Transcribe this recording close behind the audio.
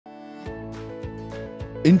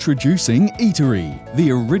Introducing Eatery,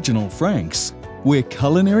 the original Franks, where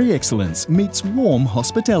culinary excellence meets warm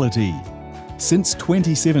hospitality. Since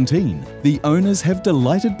 2017, the owners have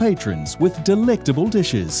delighted patrons with delectable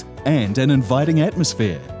dishes and an inviting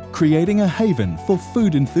atmosphere, creating a haven for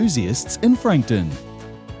food enthusiasts in Frankton.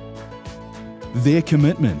 Their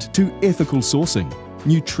commitment to ethical sourcing,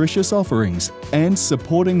 nutritious offerings and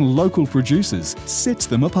supporting local producers sets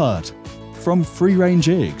them apart. From free-range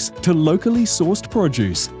eggs to locally sourced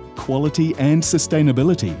produce, quality and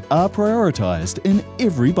sustainability are prioritised in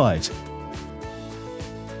every bite.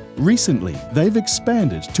 Recently, they've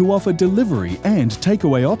expanded to offer delivery and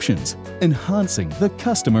takeaway options, enhancing the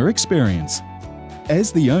customer experience.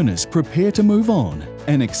 As the owners prepare to move on,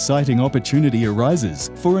 an exciting opportunity arises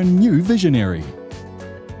for a new visionary.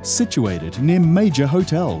 Situated near major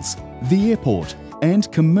hotels, the airport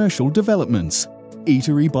and commercial developments,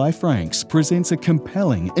 Eatery by Franks presents a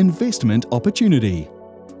compelling investment opportunity.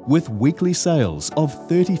 With weekly sales of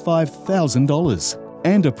 $35,000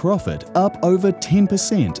 and a profit up over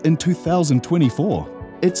 10% in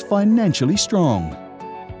 2024, it's financially strong.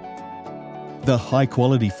 The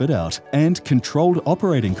high-quality fit-out and controlled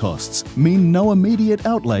operating costs mean no immediate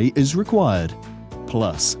outlay is required.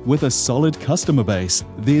 Plus, with a solid customer base,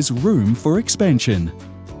 there's room for expansion.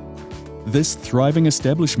 This thriving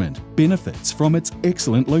establishment benefits from its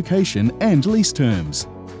excellent location and lease terms.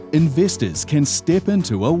 Investors can step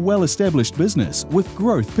into a well-established business with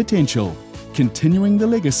growth potential, continuing the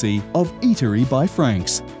legacy of Eatery by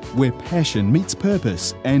Franks, where passion meets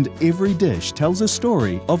purpose and every dish tells a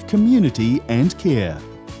story of community and care.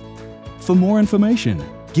 For more information,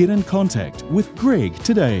 get in contact with Greig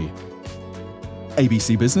today.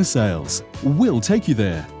 ABC Business Sales will take you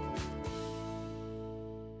there.